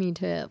to use me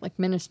to like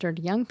minister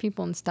to young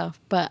people and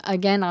stuff. But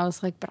again, I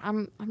was like, but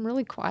I'm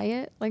really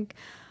quiet. Like,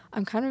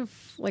 I'm kind of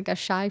like a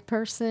shy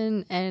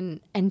person, and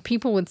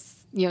people would,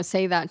 you know,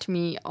 say that to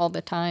me all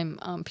the time.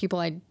 People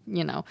I,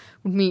 you know,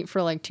 would meet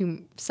for like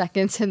 2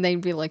 seconds, and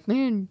they'd be like,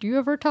 "Man, do you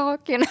ever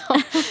talk?" You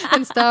know,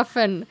 and stuff.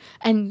 And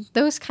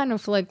those kind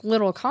of like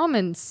little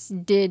comments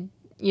did,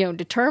 you know,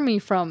 deter me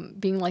from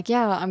being like,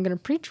 yeah, I'm gonna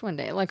preach one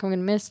day, like I'm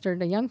gonna minister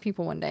to young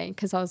people one day,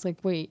 because I was like,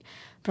 wait,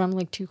 but I'm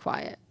like too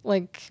quiet.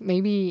 Like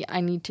maybe I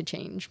need to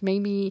change.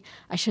 Maybe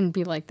I shouldn't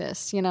be like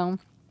this, you know.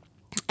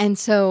 And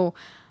so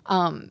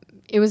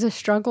it was a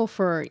struggle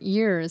for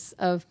years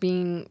of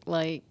being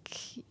like,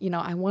 you know,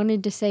 I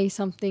wanted to say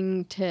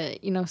something to,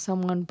 you know,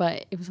 someone,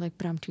 but it was like,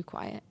 but I'm too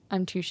quiet.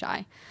 I'm too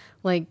shy.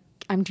 Like,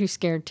 I'm too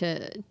scared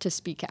to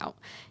speak out,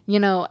 you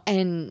know.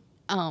 And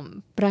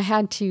but I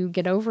had to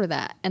get over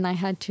that, and I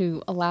had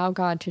to allow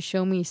God to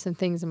show me some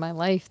things in my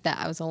life that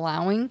I was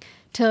allowing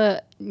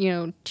to, you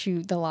know,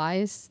 to the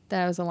lies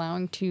that I was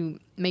allowing to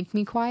make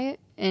me quiet,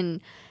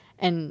 and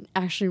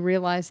actually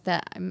realize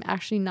that I'm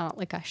actually not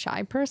like a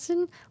shy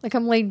person. Like,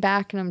 I'm laid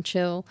back and I'm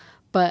chill,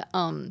 but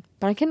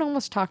I can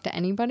almost talk to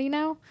anybody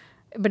now.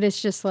 But it's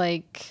just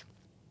like,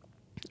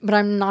 but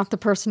I'm not the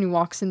person who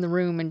walks in the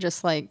room and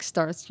just like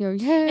starts, you know,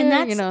 yeah, And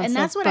that's you know, and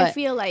that's stuff. what I But-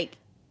 feel like.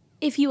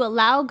 If you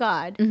allow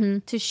God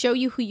to show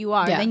you who you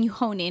are, Yeah. then you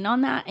hone in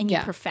on that and you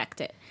Yeah. perfect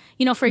it.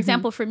 You know, for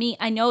example, for me,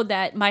 I know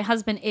that my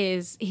husband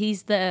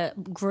he's the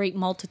great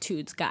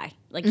multitudes guy.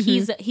 Like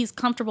he's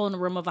comfortable in a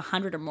room of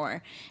 100 or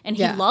more, and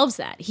he Yeah. loves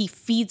that. He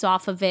feeds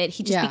off of it.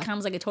 He just Yeah.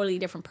 becomes like a totally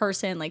different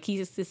person. Like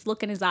he's just this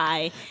look in his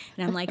eye,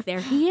 and I'm like,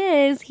 there he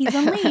is. He's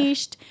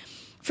unleashed.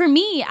 For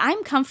me,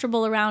 I'm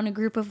comfortable around a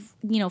group of,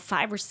 you know,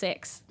 5 or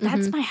 6.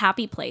 That's my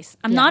happy place.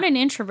 I'm not an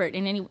introvert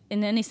in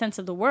any sense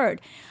of the word,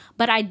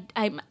 but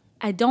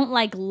I don't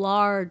like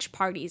large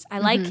parties. I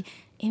like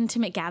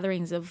intimate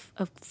gatherings of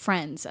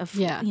friends,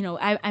 Yeah. you know,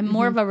 I'm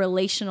more of a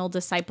relational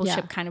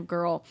discipleship Yeah. kind of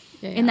girl.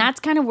 Yeah, And yeah. that's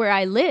kind of where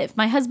I live.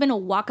 My husband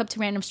will walk up to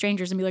random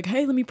strangers and be like,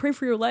 hey, let me pray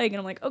for your leg. And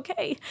I'm like,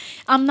 okay,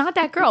 I'm not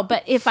that girl.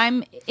 But if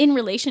I'm in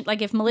relation,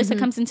 like if Melissa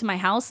comes into my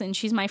house and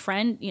she's my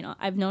friend, you know,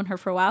 I've known her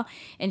for a while,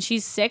 and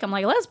she's sick, I'm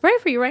like, let's pray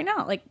for you right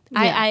now. Like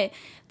Yeah. I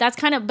that's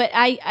kind of, but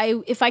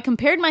I if I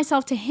compared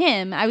myself to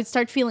him, I would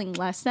start feeling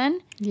less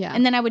than. Yeah.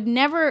 And then I would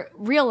never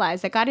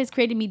realize that God has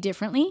created me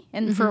differently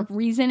and for a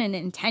reason and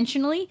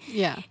intentionally.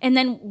 Yeah. And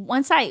then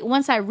once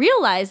I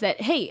realize that,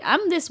 hey,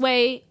 I'm this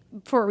way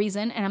for a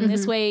reason, and I'm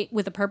this way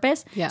with a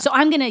purpose. Yeah. So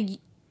I'm gonna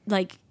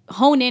like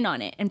hone in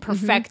on it and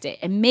perfect it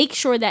and make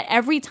sure that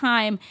every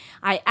time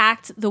I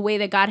act the way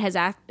that God has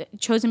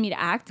chosen me to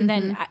act,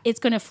 then it's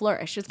going to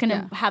flourish. It's going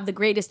to have the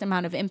greatest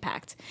amount of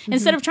impact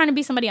instead of trying to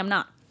be somebody I'm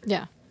not.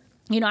 Yeah.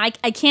 You know,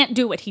 I can't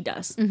do what he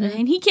does,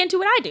 and he can't do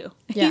what I do.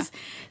 Yeah.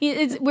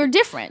 We're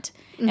different,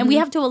 and we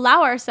have to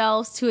allow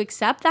ourselves to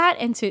accept that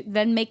and to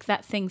then make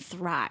that thing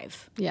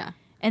thrive. Yeah.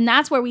 And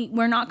that's where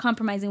we're not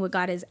compromising what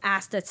God has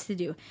asked us to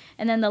do.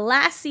 And then the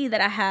last C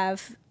that I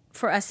have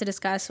for us to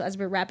discuss as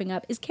we're wrapping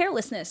up is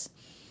carelessness.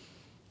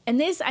 And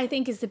this, I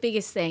think, is the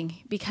biggest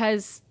thing,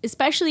 because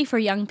especially for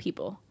young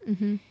people,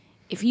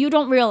 if you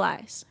don't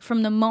realize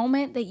from the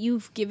moment that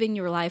you've given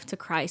your life to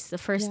Christ, the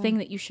first thing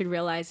that you should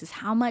realize is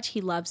how much he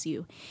loves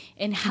you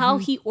and how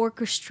he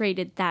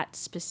orchestrated that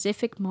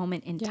specific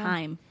moment in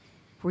time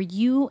where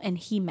you and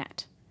he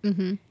met.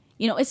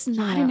 You know, it's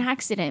not an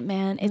accident,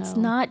 man. It's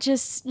not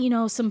just, you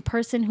know, some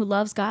person who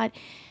loves God.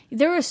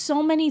 There are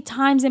so many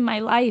times in my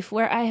life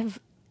where I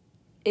have,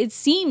 it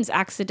seems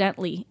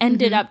accidentally,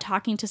 ended up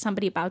talking to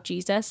somebody about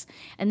Jesus,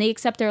 and they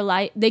accept their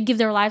life, they give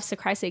their lives to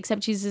Christ, they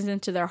accept Jesus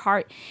into their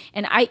heart,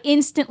 and I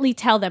instantly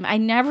tell them, I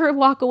never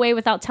walk away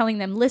without telling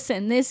them,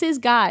 listen, this is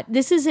God.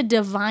 This is a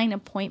divine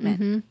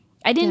appointment.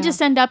 I didn't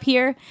just end up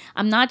here.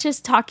 I'm not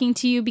just talking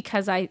to you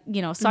because I,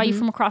 you know, saw you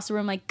from across the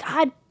room. Like,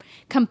 God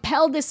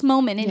compelled this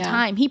moment in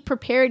time. He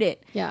prepared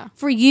it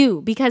for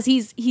you because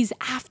he's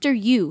after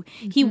you.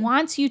 He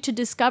wants you to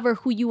discover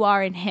who you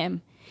are in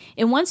him.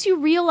 And once you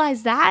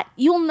realize that,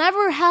 you'll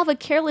never have a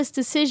careless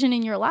decision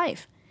in your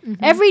life.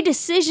 Every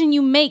decision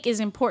you make is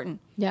important.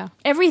 Yeah.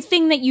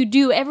 Everything that you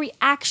do, every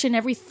action,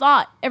 every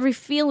thought, every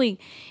feeling,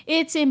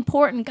 it's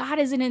important. God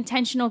is an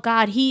intentional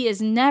God. He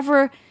is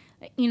never,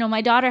 you know,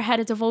 my daughter had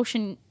a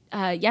devotion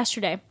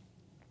yesterday,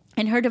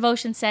 and her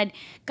devotion said,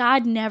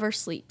 God never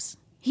sleeps.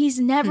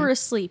 He's never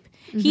asleep.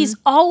 He's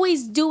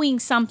always doing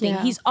something.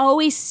 He's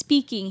always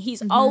speaking.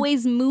 He's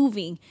always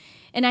moving.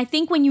 And I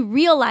think when you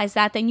realize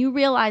that, then you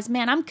realize,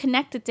 man, I'm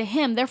connected to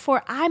him.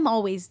 Therefore, I'm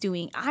always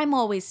doing. I'm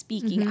always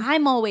speaking.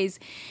 I'm always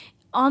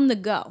on the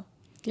go.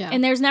 Yeah.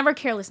 And there's never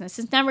carelessness.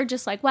 It's never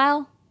just like,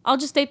 well, I'll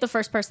just date the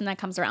first person that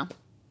comes around.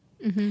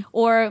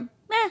 Or,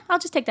 I'll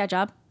just take that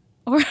job.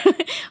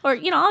 Or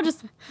you know, I'll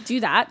just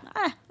do that.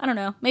 I don't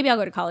know. Maybe I'll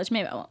go to college.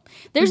 Maybe I won't.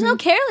 There's no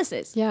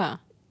carelessness. Yeah.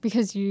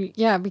 Because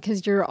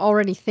you're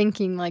already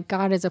thinking like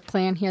God has a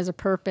plan, he has a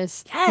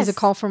purpose, he has a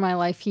call for my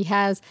life, he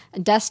has a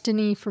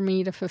destiny for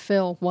me to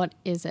fulfill. What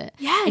is it?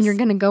 Yes. And you're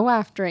going to go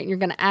after it. You're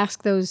going to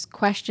ask those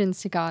questions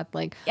to God,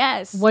 like,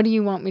 what do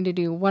you want me to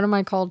do? What am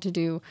I called to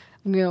do?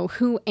 You know,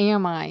 who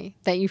am I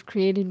that you've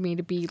created me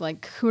to be?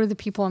 Like, who are the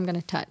people I'm going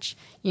to touch?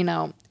 You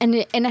know, and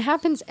it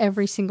happens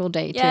every single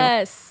day too.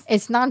 Yes.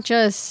 It's not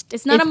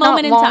a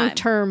moment in time.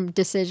 Long-term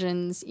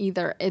decisions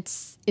either.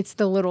 It's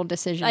the little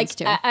decisions like,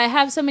 too. I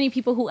have so many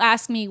people who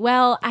ask me,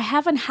 well, I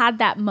haven't had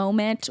that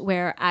moment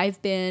where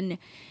I've been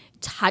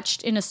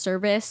touched in a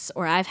service,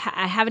 or I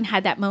haven't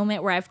had that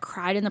moment where I've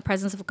cried in the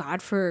presence of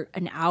God for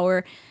an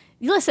hour.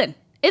 Listen,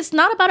 it's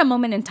not about a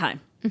moment in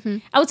time.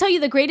 I will tell you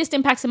the greatest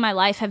impacts in my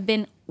life have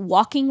been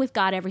walking with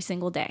God every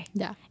single day.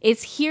 Yeah.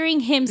 It's hearing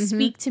him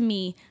speak to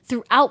me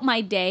throughout my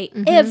day,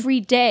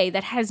 every day,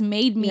 that has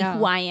made me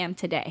who I am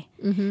today.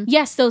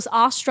 Yes, those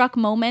awestruck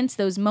moments,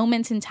 those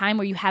moments in time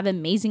where you have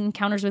amazing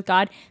encounters with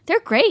God, they're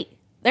great.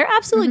 They're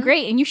absolutely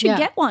great, and you should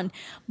get one.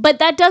 But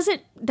that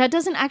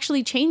doesn't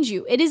actually change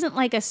you. It isn't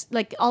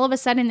like all of a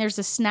sudden there's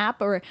a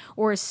snap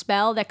or a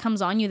spell that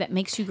comes on you that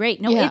makes you great.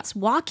 No, it's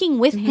walking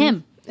with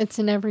him. It's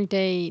an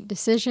everyday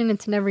decision.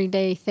 It's an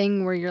everyday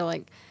thing where you're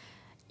like,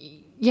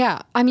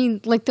 I mean,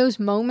 like those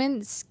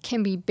moments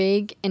can be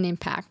big and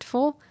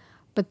impactful,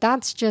 but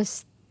that's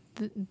just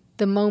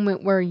the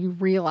moment where you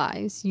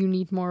realize you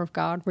need more of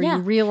God, where you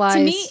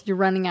realize you're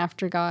running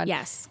after God.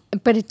 Yes.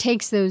 But it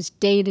takes those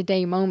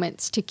day-to-day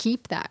moments to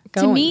keep that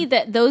going. To me,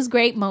 those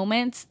great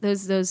moments,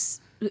 those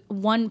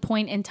one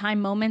point in time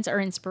moments are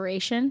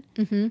inspiration,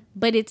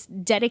 but it's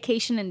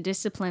dedication and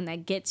discipline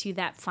that gets you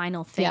that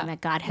final thing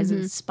that God has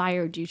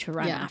inspired you to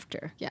run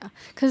after. Yeah.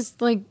 Because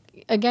like,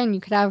 again,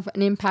 you could have an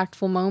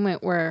impactful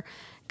moment where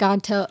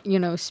God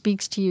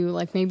speaks to you,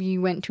 like maybe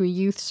you went to a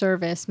youth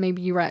service,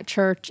 maybe you were at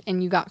church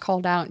and you got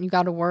called out and you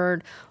got a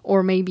word,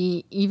 or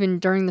maybe even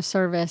during the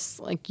service,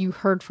 like you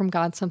heard from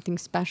God something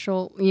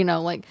special, you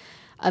know, like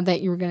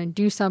that you were going to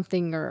do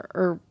something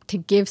or to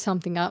give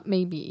something up,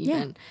 maybe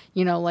even,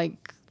 you know,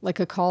 like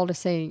a call to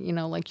say, you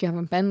know, like you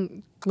haven't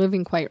been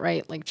living quite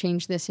right, like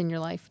change this in your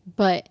life.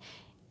 But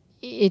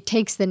it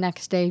takes the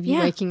next day of you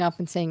waking up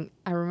and saying,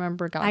 I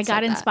remember God I said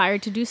got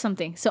inspired to do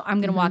something, so I'm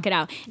going to walk it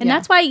out. And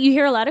that's why you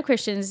hear a lot of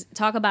Christians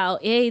talk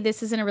about, hey,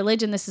 this isn't a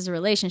religion, this is a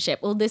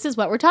relationship. Well, this is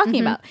what we're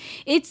talking about.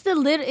 It's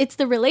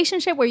the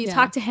relationship where you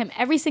talk to him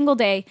every single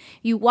day.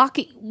 You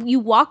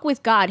walk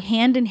with God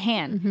hand in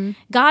hand.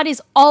 God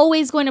is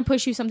always going to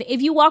push you something.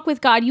 If you walk with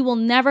God, you will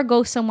never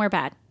go somewhere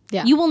bad.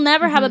 Yeah. You will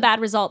never have a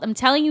bad result. I'm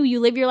telling you, you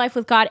live your life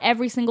with God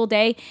every single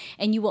day,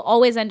 and you will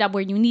always end up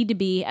where you need to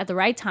be at the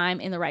right time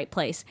in the right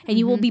place. And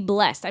you will be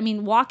blessed. I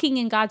mean, walking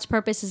in God's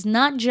purpose is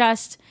not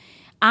just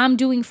I'm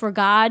doing for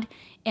God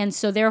And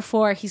so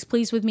therefore he's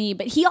pleased with me,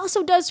 but he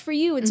also does for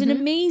you. It's an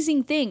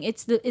amazing thing.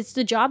 It's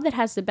the job that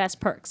has the best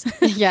perks.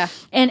 Yeah.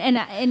 And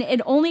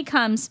it only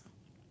comes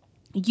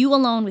you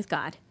alone with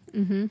God.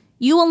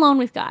 You alone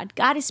with God.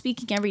 God is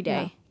speaking every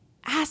day. Yeah.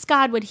 Ask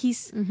God what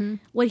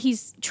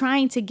he's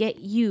trying to get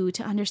you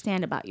to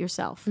understand about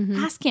yourself.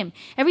 Ask him.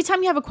 Every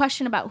time you have a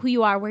question about who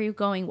you are, where you're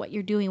going, what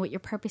you're doing, what your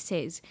purpose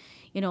is,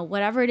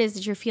 whatever it is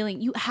that you're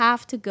feeling, you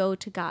have to go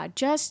to God.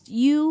 Just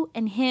you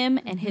and him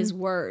and his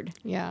word.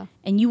 Yeah.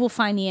 And you will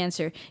find the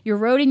answer. Your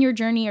road and your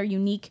journey are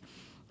unique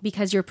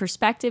because your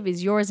perspective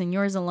is yours and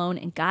yours alone.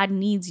 And God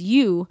needs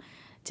you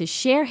to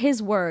share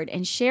his word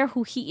and share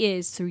who he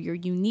is through your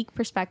unique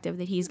perspective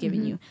that he's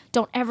given you.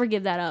 Don't ever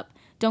give that up.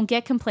 Don't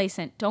get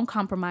complacent. Don't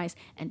compromise.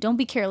 And don't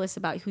be careless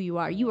about who you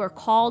are. You are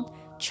called,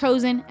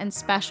 chosen, and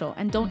special.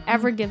 And don't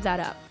ever give that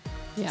up.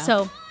 Yeah.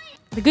 So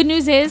the good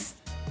news is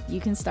you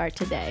can start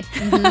today.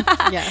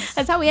 Yes.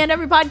 That's how we end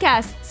every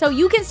podcast. So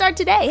you can start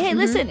today. Hey,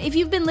 listen, if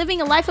you've been living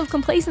a life of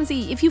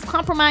complacency, if you've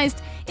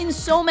compromised in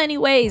so many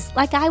ways,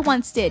 like I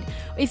once did,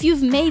 if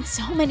you've made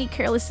so many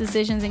careless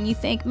decisions and you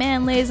think,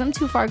 man, Liz, I'm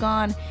too far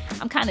gone.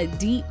 I'm kind of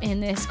deep in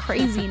this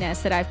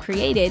craziness that I've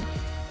created.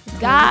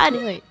 God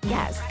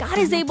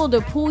is able to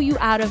pull you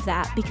out of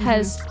that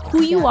because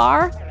who you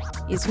are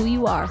is who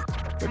you are.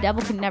 The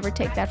devil can never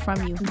take that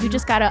from you. You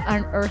just got to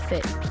unearth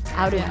it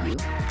out of you.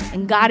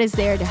 And God is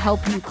there to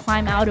help you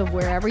climb out of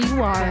wherever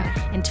you are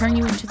and turn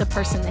you into the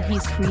person that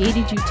he's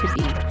created you to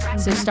be.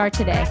 So start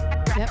today.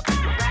 Yep.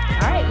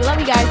 All right. We love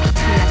you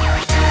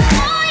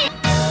guys.